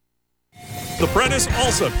The Prentice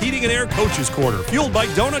Alsop Heating and Air Coaches Corner, fueled by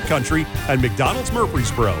Donut Country and McDonald's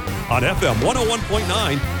Murfreesboro on FM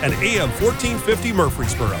 101.9 and AM 1450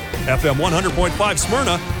 Murfreesboro, FM 100.5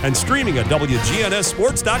 Smyrna, and streaming at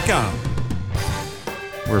WGNSSports.com.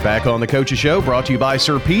 We're back on the Coaches Show, brought to you by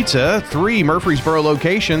Sir Pizza, 3 Murfreesboro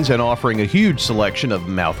locations and offering a huge selection of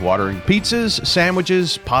mouth-watering pizzas,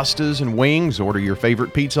 sandwiches, pastas, and wings. Order your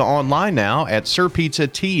favorite pizza online now at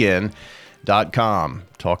sirpizzatn.com.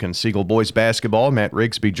 Talking Siegel boys basketball, Matt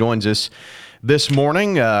Rigsby joins us this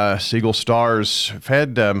morning. Siegel Stars have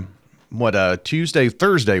had, Tuesday,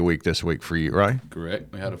 Thursday week this week for you, right?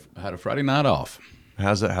 Correct. We had a Friday night off.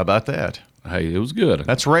 How's that? How about that? Hey, it was good.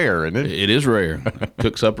 That's rare, isn't it? It is rare.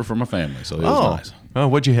 Cooked supper for my family, so it was nice. Oh,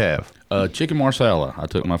 what'd you have? Chicken marsala. I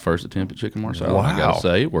took my first attempt at chicken marsala. Wow. I got to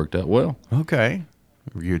say, it worked out well. Okay.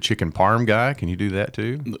 Are you a chicken parm guy? Can you do that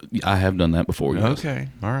too? I have done that before. Yes. Okay.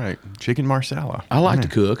 All right. Chicken marsala. I like to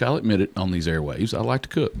cook. I'll admit it on these airwaves. I like to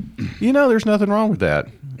cook. You know, there's nothing wrong with that.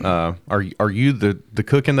 Are you the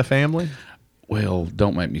cook in the family? Well,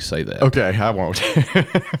 don't make me say that. Okay, I won't.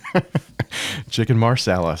 Chicken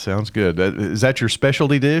marsala sounds good. Is that your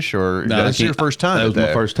specialty dish, or that's your first time? That was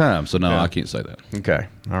my first time, so no, I can't say that. Okay,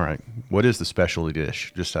 all right. What is the specialty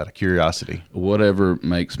dish? Just out of curiosity. Whatever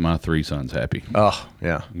makes my 3 sons happy. Oh,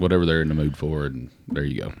 yeah. Whatever they're in the mood for, and there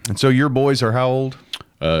you go. And so your boys are how old?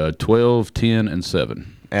 12, 10, and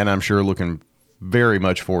 7. And I'm sure looking very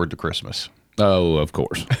much forward to Christmas. Oh, of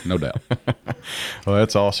course, no doubt. Well,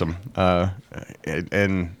 that's awesome.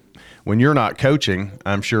 And when you're not coaching,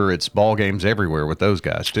 I'm sure it's ball games everywhere with those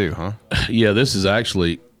guys too, huh? Yeah, this is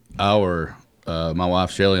actually our my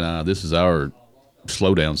wife Shelly and I. This is our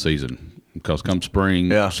slowdown season because come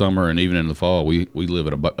spring, summer, and even in the fall, we live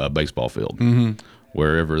at a baseball field,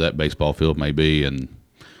 wherever that baseball field may be, in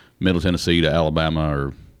Middle Tennessee to Alabama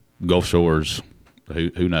or Gulf Shores,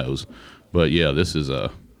 who knows? But yeah, this is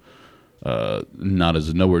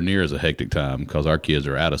nowhere near as a hectic time because our kids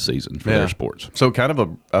are out of season for their sports. So kind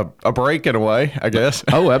of a break in a way, I guess.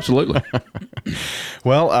 Oh, absolutely.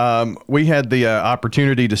 Well, we had the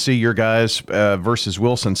opportunity to see your guys versus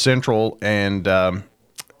Wilson Central, and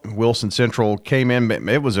Wilson Central came in.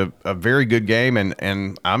 It was a very good game,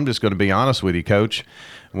 and I'm just going to be honest with you, Coach.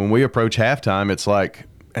 When we approach halftime, it's like,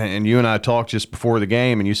 and you and I talked just before the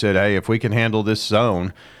game, and you said, hey, if we can handle this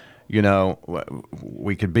zone, you know,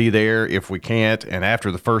 we could be there. If we can't, and after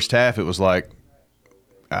the first half, it was like,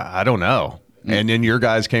 I don't know. And then your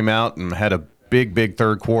guys came out and had a big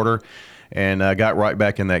third quarter and got right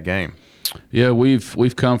back in that game. Yeah,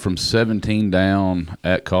 we've come from 17 down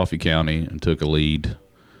at Coffee County and took a lead,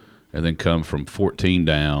 and then come from 14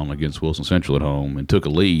 down against Wilson Central at home and took a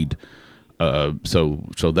lead. So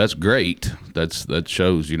that's great. That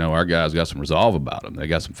shows, you know, our guys got some resolve about them. They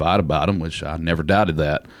got some fight about them, which I never doubted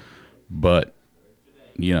that. But,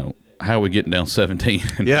 you know, how are we getting down 17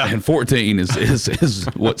 and 14 is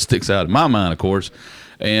what sticks out in my mind, of course.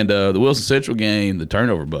 And the Wilson Central game, the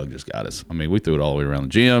turnover bug just got us. I mean, we threw it all the way around the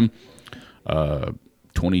gym.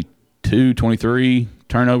 22, 23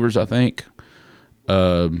 turnovers, I think,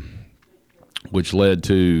 which led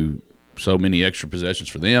to so many extra possessions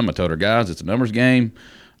for them. I told our guys it's a numbers game.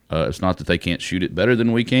 It's not that they can't shoot it better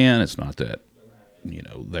than we can. It's not that, you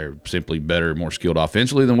know, they're simply better, more skilled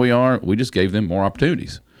offensively than we are. We just gave them more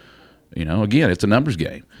opportunities. You know, again, it's a numbers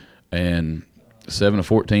game. And 7 of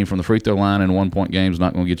 14 from the free throw line in a 1-point game is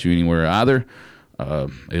not going to get you anywhere either.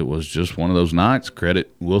 It was just one of those nights.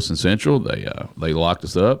 Credit Wilson Central. They locked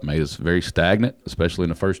us up, made us very stagnant, especially in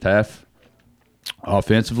the first half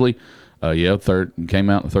offensively. Came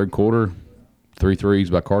out in the third quarter. 3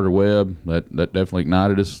 threes by Carter Webb. That definitely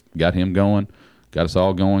ignited us, got him going, got us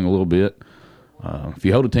all going a little bit. If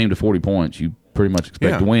you hold a team to 40 points, you pretty much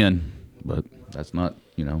expect to win, but that's not,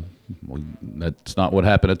 you know, that's not what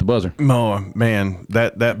happened at the buzzer. Oh, man,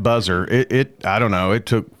 that buzzer, it I don't know,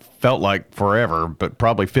 felt like forever, but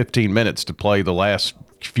probably 15 minutes to play the last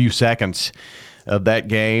few seconds of that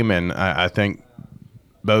game, and I think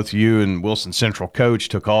both you and Wilson Central coach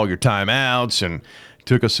took all your timeouts and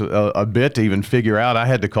took us a bit to even figure out. I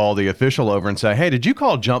had to call the official over and say, hey, did you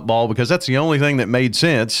call jump ball? Because that's the only thing that made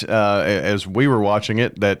sense as we were watching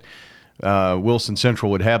it, that Wilson Central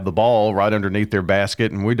would have the ball right underneath their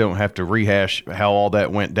basket, and we don't have to rehash how all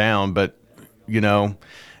that went down. But, you know,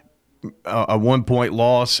 a 1-point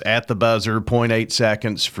loss at the buzzer, 0.8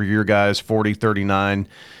 seconds for your guys, 40-39.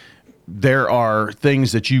 There are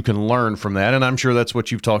things that you can learn from that, and I'm sure that's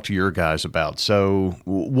what you've talked to your guys about. So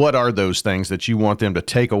what are those things that you want them to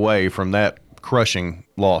take away from that crushing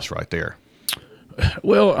loss right there?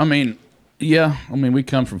 Well, I mean, we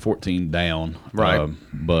come from 14 down. Right.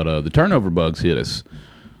 But the turnover bugs hit us.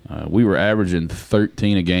 We were averaging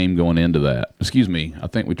 13 a game going into that. Excuse me, I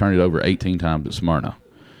think we turned it over 18 times at Smyrna.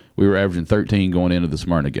 We were averaging 13 going into the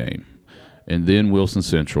Smyrna game. And then Wilson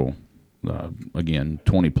Central, again,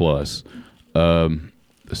 20-plus.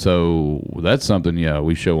 So that's something,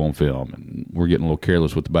 we show on film. And we're getting a little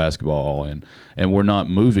careless with the basketball, and we're not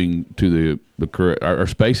moving to the correct – our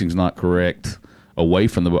spacing's not correct away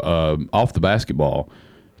from the off the basketball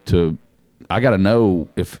to – I got to know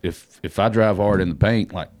if I drive hard in the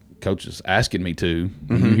paint, like Coach is asking me to,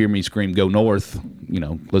 you hear me scream, "Go north!"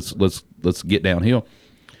 Let's get downhill.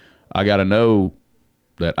 I got to know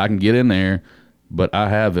that I can get in there, but I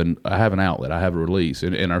have an outlet, I have a release,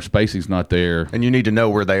 and our spacing's not there. And you need to know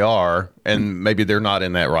where they are, and maybe they're not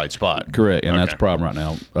in that right spot. Correct, and that's the problem right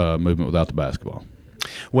now. Movement without the basketball.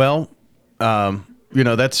 Well,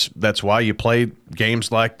 that's why you play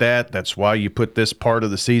games like that. That's why you put this part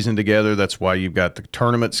of the season together. That's why you've got the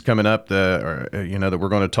tournaments coming up that we're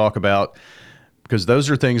going to talk about, because those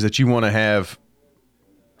are things that you want to have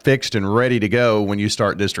fixed and ready to go when you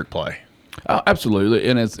start district play. Oh, absolutely,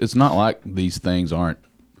 and it's not like these things aren't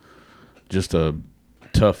just a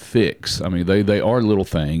tough fix. I mean, they are little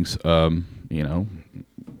things. Maybe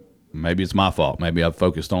it's my fault. Maybe I've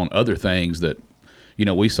focused on other things that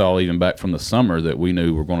we saw even back from the summer that we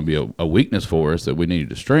knew were going to be a weakness for us that we needed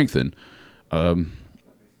to strengthen.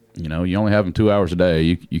 You only have them 2 hours a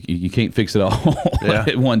day. You can't fix it all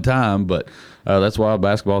at one time, but that's why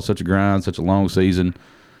basketball is such a grind, such a long season.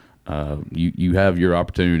 You have your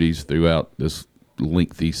opportunities throughout this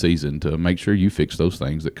lengthy season to make sure you fix those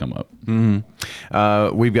things that come up.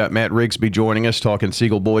 We've got Matt Rigsby joining us talking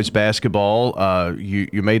Siegel boys basketball.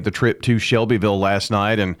 You made the trip to Shelbyville last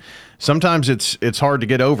night, and sometimes it's hard to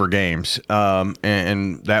get over games.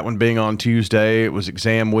 And that one being on Tuesday, it was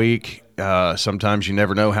exam week. Sometimes you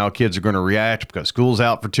never know how kids are going to react because school's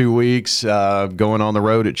out for 2 weeks. Going on the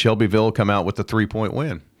road at Shelbyville, come out with a 3-point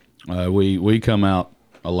win. We come out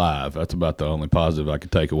alive. That's about the only positive I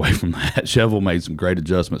could take away from that. Shelbyville made some great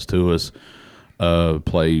adjustments to us,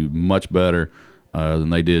 play much better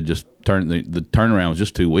than they did. Just the turnaround was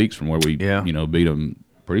just 2 weeks from where we beat them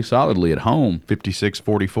pretty solidly at home.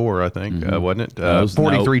 56-44, I think, wasn't it?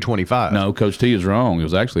 43-25. No, Coach T is wrong. It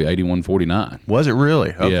was actually 81-49. Was it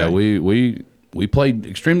really? Okay. Yeah, we played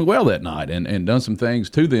extremely well that night and done some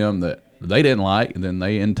things to them that they didn't like, and then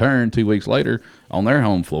they in turn 2 weeks later on their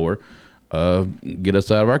home floor get us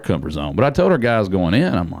out of our comfort zone. But I told our guys going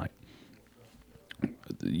in, I'm like,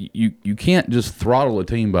 you can't just throttle a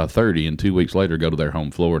team by 30 and 2 weeks later go to their home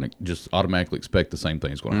floor and just automatically expect the same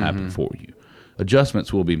thing is going to happen for you.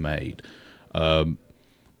 Adjustments will be made. The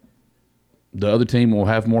other team will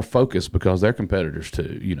have more focus because they're competitors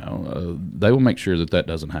too. They will make sure that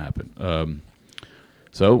doesn't happen.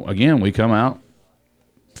 So, again, we come out,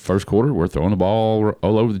 first quarter, we're throwing the ball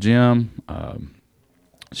all over the gym.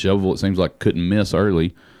 Shelbyville, it seems like, couldn't miss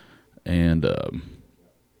early, and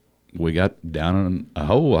we got down in a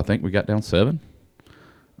hole. I think we got down 7.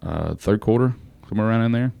 Third quarter, somewhere around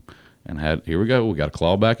in there, and here we go. We got to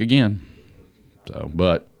claw back again. So,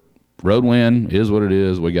 but road win is what it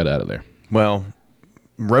is. We got out of there. Well,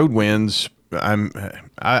 road wins.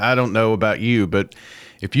 I don't know about you, but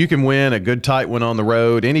if you can win a good tight one on the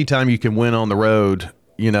road, anytime you can win on the road,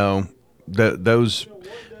 those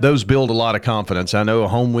build a lot of confidence. I know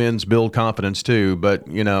home wins build confidence too, but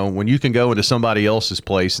when you can go into somebody else's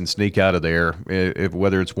place and sneak out of there,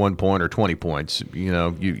 whether it's 1 point or 20 points,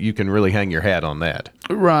 you can really hang your hat on that.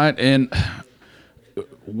 Right, and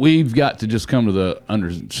we've got to just come to the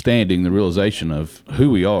understanding, the realization of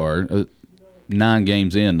who we are. 9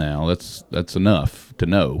 games in now, that's enough to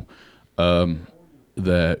know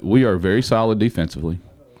that we are very solid defensively.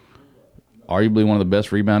 Arguably one of the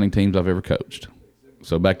best rebounding teams I've ever coached.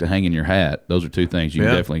 So back to hanging your hat, those are 2 things you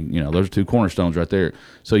can definitely, those are 2 cornerstones right there.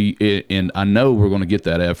 So and I know we're going to get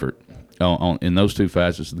that effort in those 2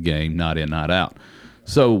 facets of the game, night in, night out.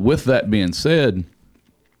 So with that being said,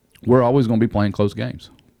 we're always going to be playing close games.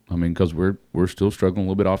 I mean, because we're still struggling a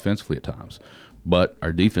little bit offensively at times, but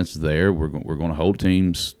our defense is there. We're going to hold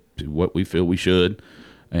teams to what we feel we should,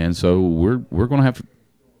 and so we're going to have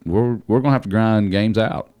to grind games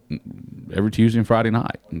out every Tuesday and Friday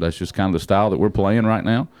night. That's just kind of the style that we're playing right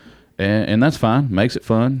now, and that's fine. Makes it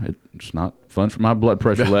fun. It's not fun for my blood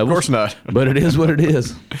pressure levels. Of course not. But it is what it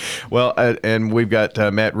is. Well, and we've got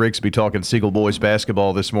Matt Rigsby talking Siegel boys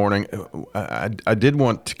basketball this morning. I did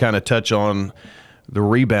want to kind of touch on the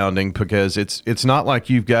rebounding because it's not like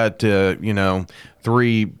you've got 3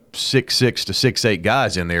 6'6" to 6'8"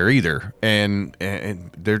 guys in there either, and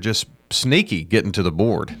they're just sneaky getting to the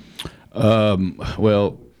board.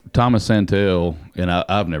 Well, Thomas Santel, and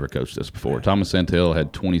I've never coached this before. Thomas Santel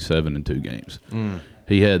had 27 in 2 games.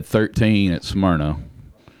 He had 13 at Smyrna,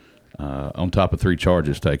 on top of 3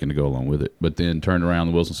 charges taken to go along with it, but then turned around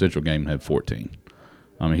the Wilson Central game and had 14.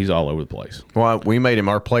 I mean, he's all over the place. Well, we made him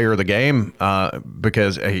our player of the game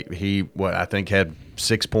because he I think had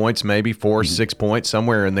 6 points, maybe 4, 6 points,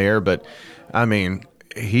 somewhere in there. But, I mean,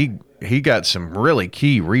 he got some really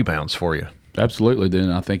key rebounds for you. Absolutely.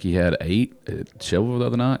 Then I think he had 8 at Shelbyville the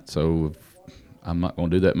other night. So I'm not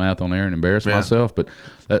going to do that math on air and embarrass myself, but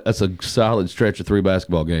that's a solid stretch of 3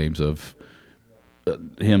 basketball games of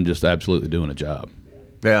him just absolutely doing a job.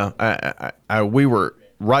 Yeah, we were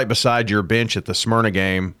right beside your bench at the Smyrna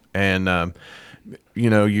game, and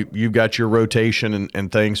you've got your rotation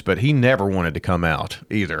and things, but he never wanted to come out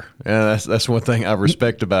either. And that's one thing I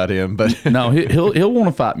respect about him. But no, he'll want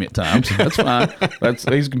to fight me at times. That's fine.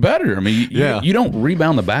 He's a competitor. I mean, you don't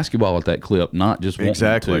rebound the basketball at that clip, not just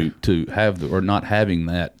wanting to have or not having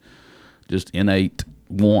that just innate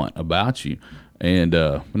want about you. And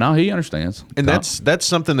now he understands, and that's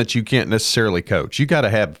something that you can't necessarily coach. You got to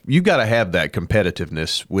have that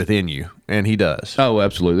competitiveness within you, and he does. Oh,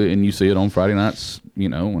 absolutely, and you see it on Friday nights.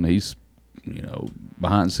 When he's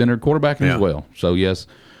behind center quarterbacking as well. So yes,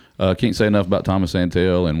 can't say enough about Thomas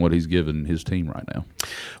Santel and what he's given his team right now.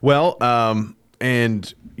 Well,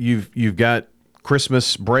 and you've got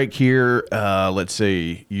Christmas break here. Let's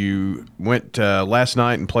see. You went last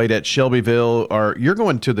night and played at Shelbyville. You're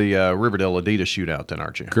going to the Riverdale Adidas shootout then,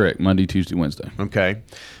 aren't you? Correct. Monday, Tuesday, Wednesday. Okay.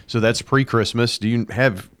 So that's pre-Christmas. Do you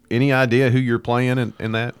have any idea who you're playing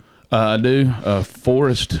in that? I do.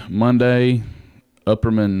 Forest Monday,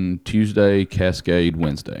 Upperman Tuesday, Cascade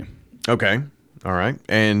Wednesday. Okay. All right,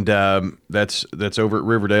 and that's over at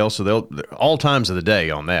Riverdale, so they'll all times of the day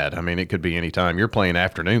on that. I mean, it could be any time. You're playing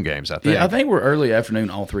afternoon games, I think. Yeah, I think we're early afternoon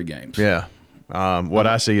all 3 games. Yeah, what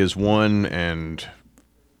I see is 1 and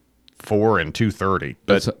 4 and 2:30.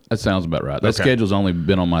 But that sounds about right. That schedule's only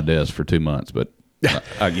been on my desk for 2 months, but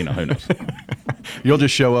who knows? You'll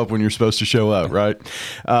just show up when you're supposed to show up, right?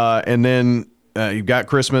 And then you've got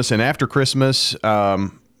Christmas, and after Christmas.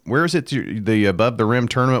 Where is it? The Above the Rim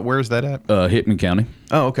tournament? Where is that at? Hickman County.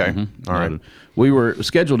 Oh, okay. Mm-hmm. All right. We were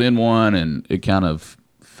scheduled in one, and it kind of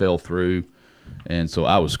fell through, and so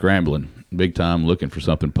I was scrambling big time looking for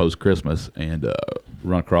something post Christmas, and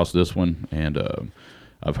run across this one, and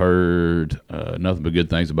I've heard nothing but good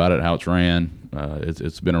things about it. How it's ran,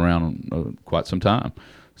 it's been around quite some time.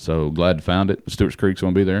 So glad to find it. Stewart's Creek's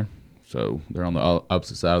going to be there, so they're on the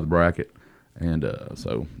opposite side of the bracket, and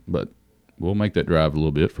but. We'll make that drive a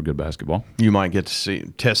little bit for good basketball. You might get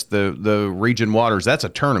to test the region waters. That's a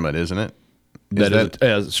tournament, isn't it? That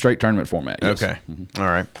is a straight tournament format. Yes. Okay. Mm-hmm. All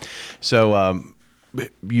right. So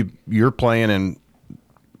you're playing in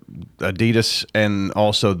Adidas and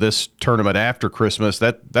also this tournament after Christmas.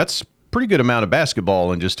 That's a pretty good amount of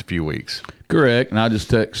basketball in just a few weeks. Correct. And I just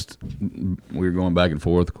text. We were going back and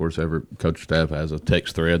forth. Of course, every coach staff has a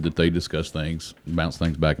text thread that they discuss things, bounce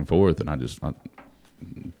things back and forth, and I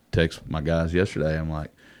text my guys yesterday. I'm like,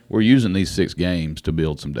 we're using these 6 games to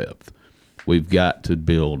build some depth. We've got to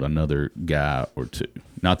build another guy or 2.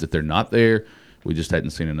 Not that they're not there. We just hadn't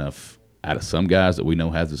seen enough out of some guys that we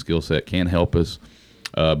know has the skill set, can help us.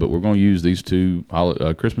 But we're going to use these 2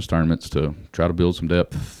 Christmas tournaments to try to build some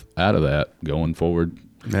depth out of that going forward.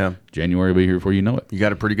 Yeah, January will be here before you know it. You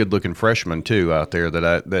got a pretty good looking freshman too out there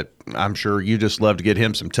that I'm sure you just love to get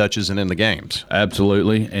him some touches and in the games.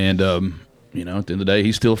 Absolutely, and at the end of the day,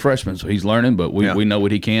 he's still a freshman, so he's learning, but we know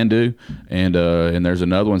what he can do. And there's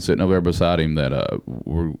another one sitting over there beside him that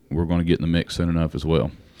we're going to get in the mix soon enough as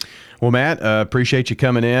well. Well, Matt, appreciate you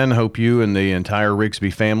coming in. Hope you and the entire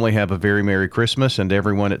Rigsby family have a very Merry Christmas, and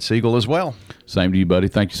everyone at Siegel as well. Same to you, buddy.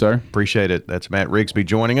 Thank you, sir. Appreciate it. That's Matt Rigsby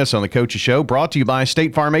joining us on the Coaches Show, brought to you by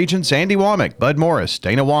State Farm agents Andy Womack, Bud Morris,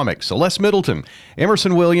 Dana Womack, Celeste Middleton,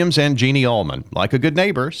 Emerson Williams, and Jeannie Allman. Like a good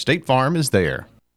neighbor, State Farm is there.